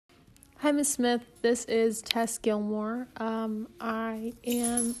Hi, Miss Smith. This is Tess Gilmore. I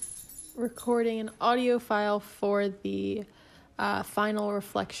am recording an audio file for the final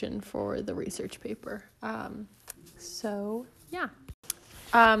reflection for the research paper. So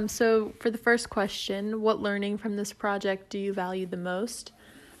for the first question, what learning from this project do you value the most?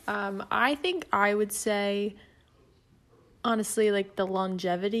 I think I would say, honestly, like the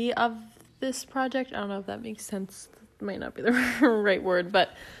longevity of this project. I don't know if that makes sense. It might not be the right word,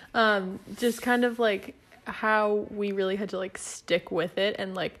 but just kind of like how we really had to like stick with it,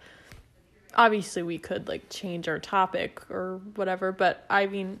 and like obviously we could like change our topic or whatever, but I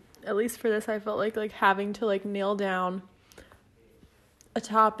mean, at least for this, I felt like having to like nail down a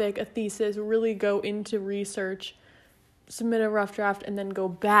topic, a thesis, really go into research, submit a rough draft, and then go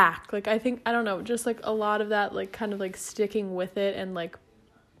back. Like, I think, I don't know, just like a lot of that, like kind of like sticking with it and like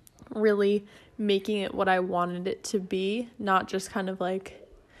really making it what I wanted it to be, not just kind of like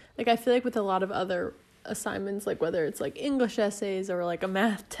I feel like with a lot of other assignments, like whether it's like English essays or like a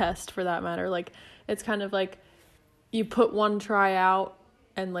math test for that matter, like it's kind of like you put one try out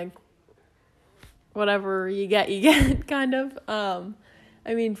and like whatever you get kind of.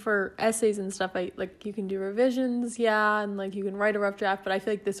 I mean, for essays and stuff, I like you can do revisions, and like you can write a rough draft, but I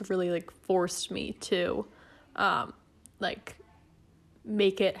feel like this really like forced me to like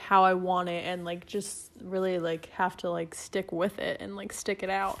make it how I want it, and like just really like have to like stick with it and like stick it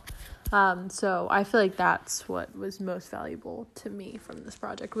out. So I feel like that's what was most valuable to me from this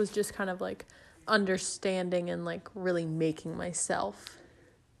project, was just kind of like understanding and like really making myself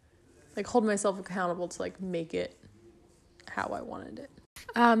like hold myself accountable to like make it how I wanted it.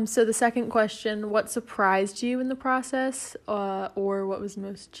 So the second question, what surprised you in the process, or what was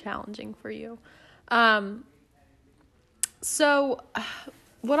most challenging for you? So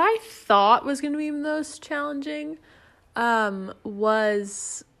what I thought was going to be most challenging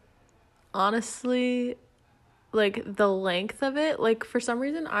was honestly like the length of it. Like for some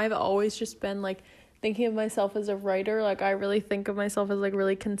reason I've always just been like thinking of myself as a writer. Like I really think of myself as like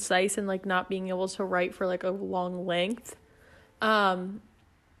really concise and like not being able to write for like a long length. But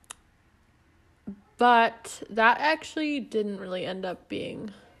that actually didn't really end up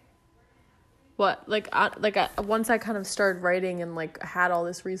being once I kind of started writing and like had all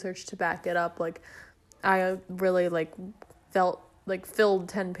this research to back it up, like I really like felt like filled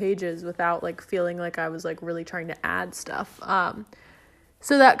 10 pages without like feeling like I was like really trying to add stuff.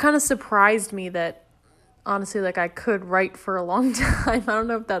 So that kind of surprised me that honestly like I could write for a long time. I don't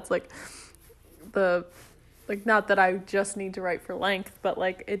know if that's like the like not that I just need to write for length, but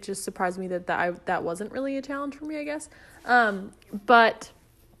like it just surprised me that wasn't really a challenge for me, I guess. But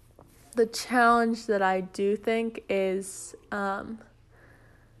the challenge that I do think is, I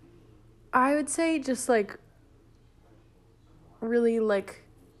would say just like really like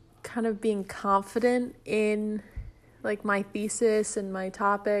kind of being confident in like my thesis and my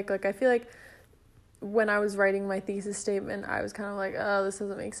topic. Like I feel like when I was writing my thesis statement, I was kind of like, oh, this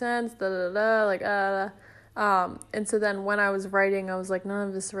doesn't make sense, and so then when I was writing, I was like, none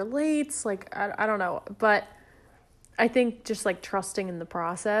of this relates, like I don't know, but I think just like trusting in the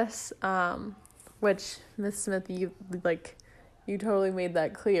process, which Miss Smith, you totally made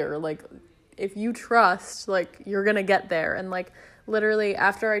that clear. Like if you trust, like you're gonna get there. And like literally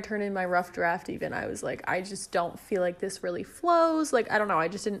after I turned in my rough draft, even I was like, I just don't feel like this really flows. Like I don't know, I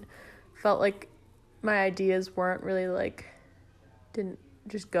just felt like my ideas weren't really like didn't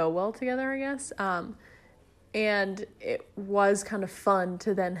just go well together, I guess. And it was kind of fun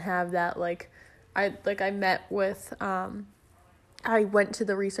to then have that I met with I went to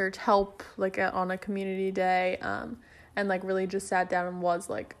the research help like on a community day, and like really just sat down and was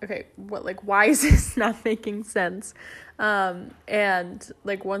like, okay, what, like why is this not making sense? And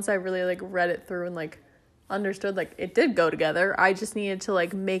like once I really like read it through and like understood like it did go together, I just needed to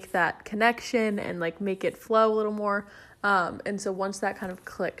like make that connection and like make it flow a little more. And so once that kind of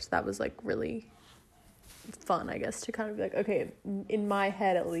clicked, that was like really fun, I guess, to kind of be like, okay, in my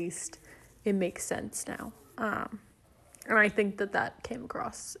head at least it makes sense now. And I think that came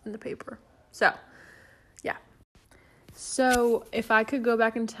across in the paper. So, yeah. So, if I could go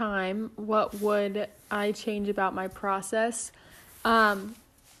back in time, what would I change about my process?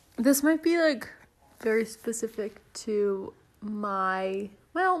 This might be, like, very specific to my...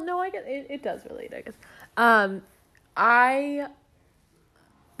 Well, no, I guess it does relate, I guess.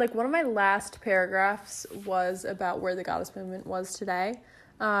 One of my last paragraphs was about where the goddess movement was today.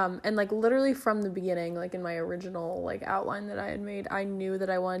 And like literally from the beginning, like in my original like outline that I had made, I knew that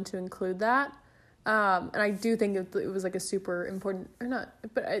I wanted to include that. And I do think it was like a super important, or not,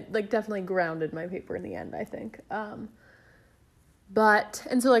 but I like definitely grounded my paper in the end, I think.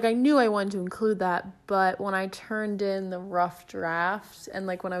 And so, like, I knew I wanted to include that, but when I turned in the rough draft and,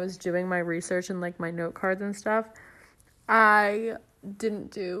 like, when I was doing my research and, like, my note cards and stuff, I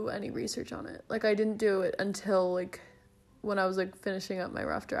didn't do any research on it. Like, I didn't do it until, like, when I was, like, finishing up my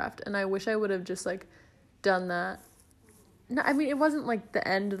rough draft, and I wish I would have just, like, done that. No, I mean, it wasn't, like, the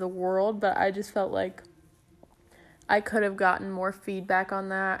end of the world, but I just felt like I could have gotten more feedback on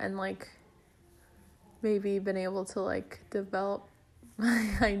that and, like, maybe been able to, like, develop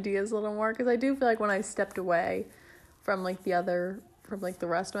my ideas a little more, because I do feel like when I stepped away from, like, the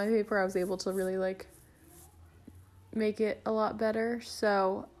rest of my paper, I was able to really, like, make it a lot better.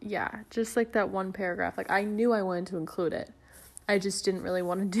 So, yeah, just, like, that one paragraph, like, I knew I wanted to include it. I just didn't really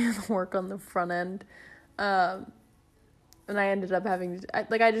want to do the work on the front end, and I ended up having to,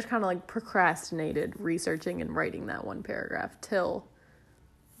 I just kind of, like, procrastinated researching and writing that one paragraph till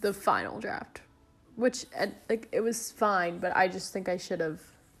the final draft, which, like, it was fine, but I just think I should have,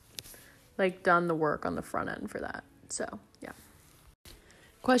 like, done the work on the front end for that. So, yeah.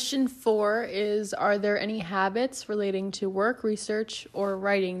 Question 4 is, are there any habits relating to work, research, or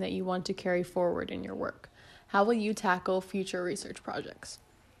writing that you want to carry forward in your work? How will you tackle future research projects?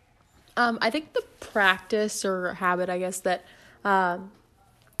 I think the practice or habit, I guess, that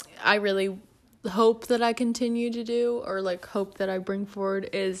I really hope that I continue to do, or, like, hope that I bring forward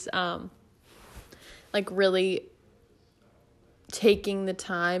is, like, really taking the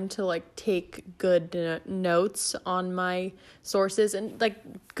time to, like, take good notes on my sources, and, like,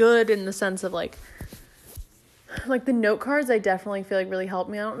 good in the sense of, like, the note cards I definitely feel like really help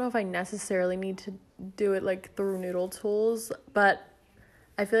me. I don't know if I necessarily need to do it, like, through Noodle Tools, but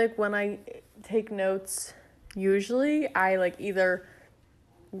I feel like when I take notes, usually I, like, either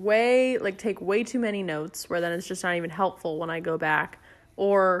take way too many notes where then it's just not even helpful when I go back,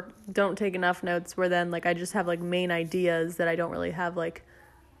 or don't take enough notes where then, like, I just have, like, main ideas that I don't really have, like,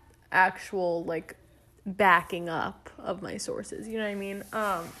 actual, like, backing up of my sources, you know what I mean?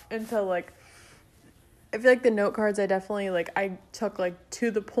 And so, like, I feel like the note cards I definitely, like, I took, like, to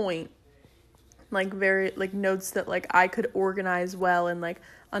the point, like, very, like, notes that, like, I could organize well and, like,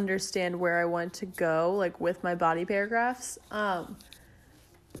 understand where I want to go, like, with my body paragraphs,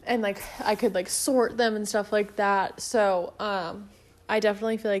 and, like, I could, like, sort them and stuff like that. So, I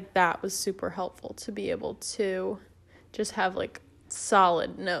definitely feel like that was super helpful to be able to just have, like,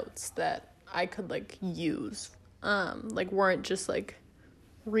 solid notes that I could, like, use, like, weren't just, like,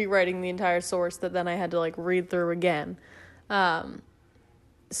 rewriting the entire source that then I had to, like, read through again.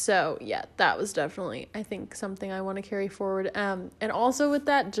 So, yeah, that was definitely, I think, something I want to carry forward. And also with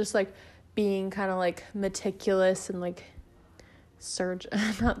that, just, like, being kind of, like, meticulous and, like,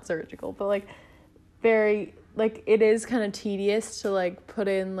 not surgical, but, like, very, like, it is kind of tedious to, like, put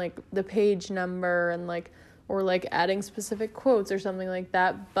in, like, the page number and, like, or, like, adding specific quotes or something like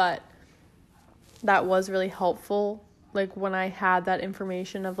that, but that was really helpful, like, when I had that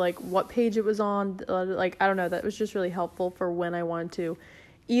information of, like, what page it was on, like, I don't know, that was just really helpful for when I wanted to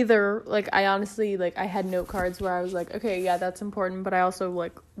either, like, I honestly, like, I had note cards where I was like, okay, yeah, that's important, but I also,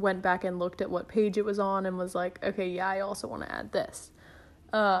 like, went back and looked at what page it was on and was like, okay, yeah, I also want to add this.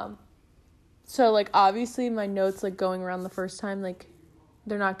 So, like, obviously my notes, like, going around the first time, like,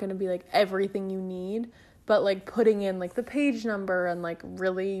 they're not going to be, like, everything you need, but, like, putting in, like, the page number and, like,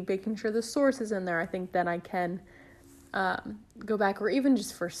 really making sure the source is in there, I think then I can go back, or even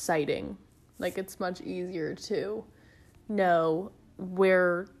just for citing, like, it's much easier to know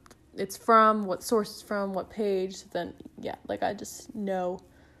where it's from, what source it's from, what page, then, yeah, like, I just know,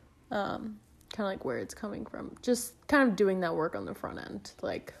 kind of, like, where it's coming from, just kind of doing that work on the front end,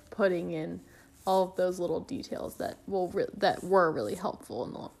 like, putting in all of those little details that were really helpful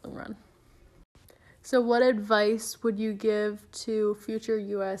in the long run. So what advice would you give to future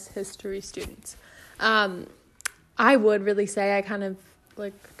U.S. history students? I would really say, I kind of,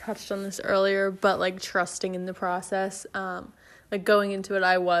 like, touched on this earlier, but, like, trusting in the process. Like, going into it,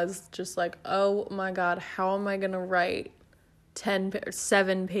 I was just like, oh my God, how am I going to write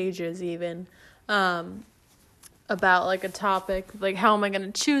 7 pages even, about, like, a topic? Like, how am I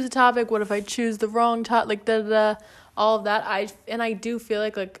going to choose a topic? What if I choose the wrong topic? Like, all of that. I do feel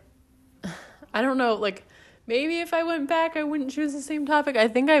like, I don't know, like, maybe if I went back, I wouldn't choose the same topic. I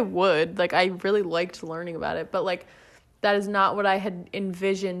think I would. Like, I really liked learning about it, but, like, that is not what I had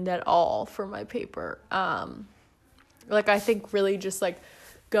envisioned at all for my paper. Like, I think really just, like,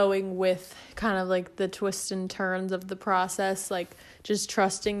 going with kind of, like, the twists and turns of the process, like, just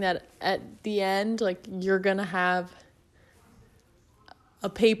trusting that at the end, like, you're gonna have a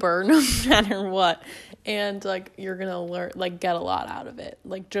paper no matter what, and, like, you're gonna learn, like, get a lot out of it,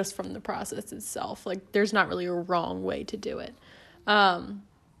 like, just from the process itself. Like, there's not really a wrong way to do it.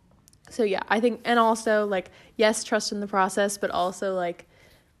 So yeah, I think, and also like, yes, trust in the process, but also like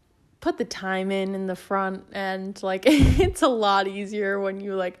put the time in the front end. Like it's a lot easier when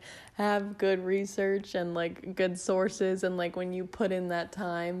you like have good research and like good sources, and like when you put in that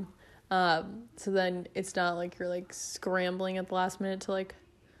time. So then it's not like you're like scrambling at the last minute to like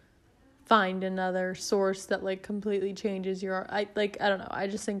find another source that like completely changes I don't know. I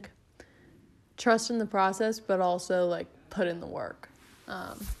just think trust in the process, but also like put in the work.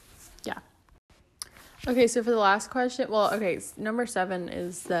 Yeah. Okay, so for the last question, number 7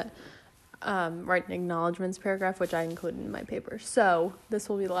 is that write an acknowledgements paragraph, which I included in my paper. So this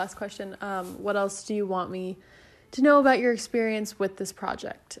will be the last question. What else do you want me to know about your experience with this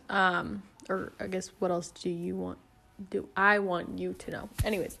project? Or I guess what else do I want you to know?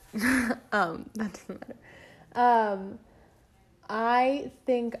 Anyways, that doesn't matter. I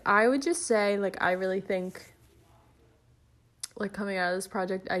think I would just say, like, I really think, like, coming out of this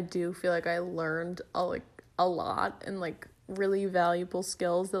project, I do feel like I learned a lot and like really valuable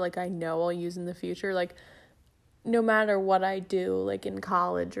skills that like I know I'll use in the future. Like, no matter what I do, like in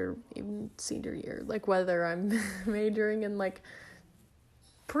college or even senior year, like whether I'm majoring in like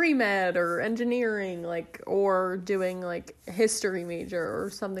pre-med or engineering, like, or doing like history major or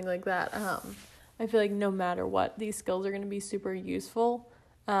something like that. I feel like no matter what, these skills are going to be super useful.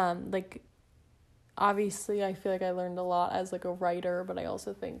 Like, obviously I feel like I learned a lot as like a writer, but I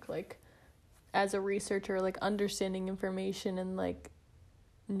also think like as a researcher, like understanding information and like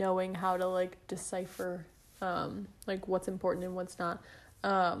knowing how to like decipher like what's important and what's not,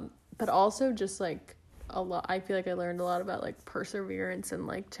 but also just like a lot, I feel like I learned a lot about like perseverance and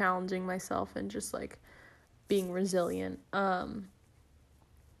like challenging myself and just like being resilient.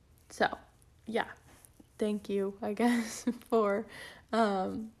 So yeah, thank you, I guess, for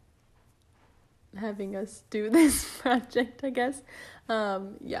having us do this project, I guess.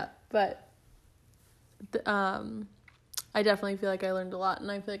 Yeah, but I definitely feel like I learned a lot,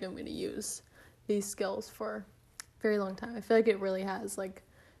 and I feel like I'm going to use these skills for a very long time. I feel like it really has, like,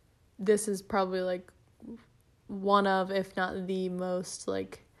 this is probably, like, one of, if not the most,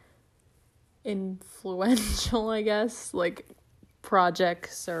 like, influential, I guess, like,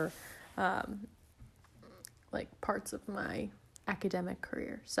 projects or, like, parts of my academic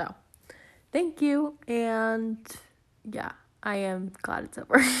career. So, thank you, and, yeah, I am glad it's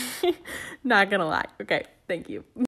over. Not gonna lie. Okay, thank you.